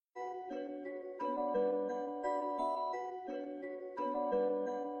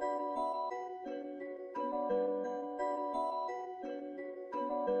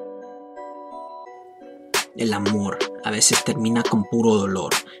El amor a veces termina con puro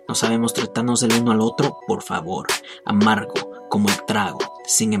dolor. No sabemos tratarnos del uno al otro, por favor. Amargo como el trago.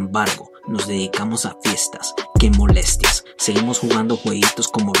 Sin embargo, nos dedicamos a fiestas. Qué molestias. Seguimos jugando jueguitos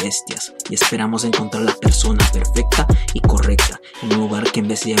como bestias y esperamos encontrar la persona perfecta y correcta en un lugar que en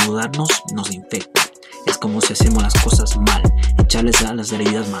vez de ayudarnos, nos infecta. Es como si hacemos las cosas mal, echarles a las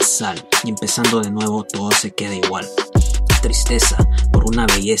heridas más sal y empezando de nuevo todo se queda igual. Tristeza por una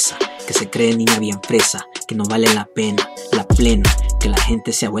belleza que se cree niña bien fresa, que no vale la pena, la plena, que la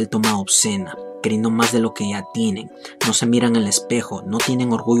gente se ha vuelto más obscena, queriendo más de lo que ya tienen. No se miran en el espejo, no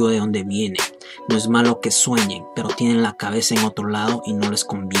tienen orgullo de donde vienen. No es malo que sueñen, pero tienen la cabeza en otro lado y no les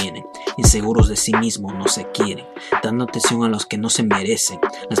conviene. Inseguros de sí mismos no se quieren, dando atención a los que no se merecen.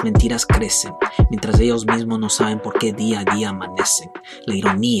 Las mentiras crecen, mientras ellos mismos no saben por qué día a día amanecen. La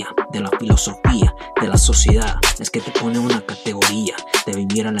ironía de la filosofía de la sociedad es que te pone una categoría de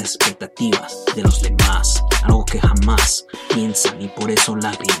vivir a las expectativas de los demás, algo que jamás piensan y por eso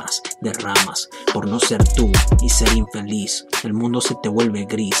lágrimas derramas por no ser tú y ser infeliz. El mundo se te vuelve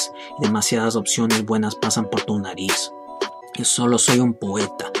gris y demasiadas opciones buenas pasan por tu nariz. Yo solo soy un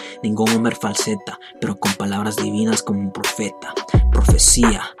poeta, ningún Homer falseta, pero con palabras divinas como un profeta.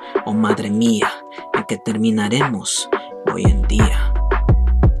 Profecía, oh madre mía, ¿en qué terminaremos hoy en día?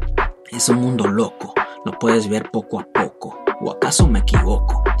 Es un mundo loco, lo puedes ver poco a poco, ¿o acaso me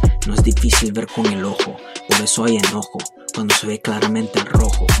equivoco? No es difícil ver con el ojo, por eso hay enojo, cuando se ve claramente el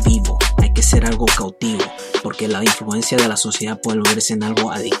rojo, vivo. Hay que ser algo cautivo, porque la influencia de la sociedad puede volverse en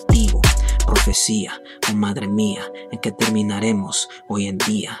algo adictivo. Profecía, oh madre mía, ¿en qué terminaremos hoy en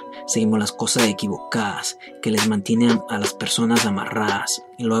día? Seguimos las cosas equivocadas que les mantienen a las personas amarradas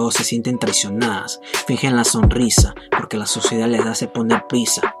y luego se sienten traicionadas. Fingen la sonrisa porque la sociedad les hace poner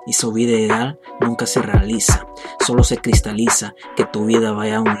prisa y su vida ideal nunca se realiza. Solo se cristaliza que tu vida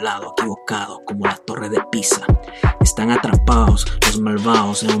vaya a un lado equivocado como la torre de Pisa. Están atrapados los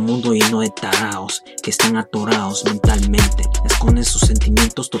malvados en un mundo lleno de taraos que están atorados mentalmente, esconden sus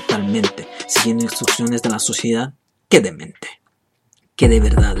sentimientos totalmente, siguiendo instrucciones de la sociedad. ¡Qué demente! ¿Qué de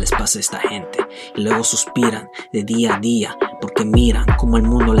verdad les pasa a esta gente? Y luego suspiran de día a día porque miran cómo el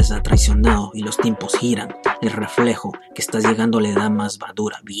mundo les ha traicionado y los tiempos giran. El reflejo que estás llegando a la edad más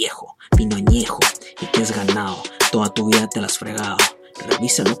madura, viejo, vino añejo y que has ganado. Toda tu vida te la has fregado.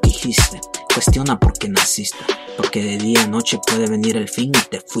 Revisa lo que hiciste, cuestiona por qué naciste, porque de día a noche puede venir el fin y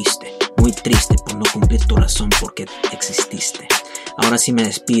te fuiste. Muy triste por no cumplir tu razón porque exististe. Ahora sí me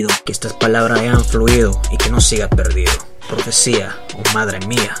despido, que estas palabras hayan fluido y que no siga perdido. Profecía, oh madre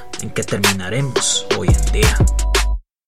mía, ¿en qué terminaremos hoy en día?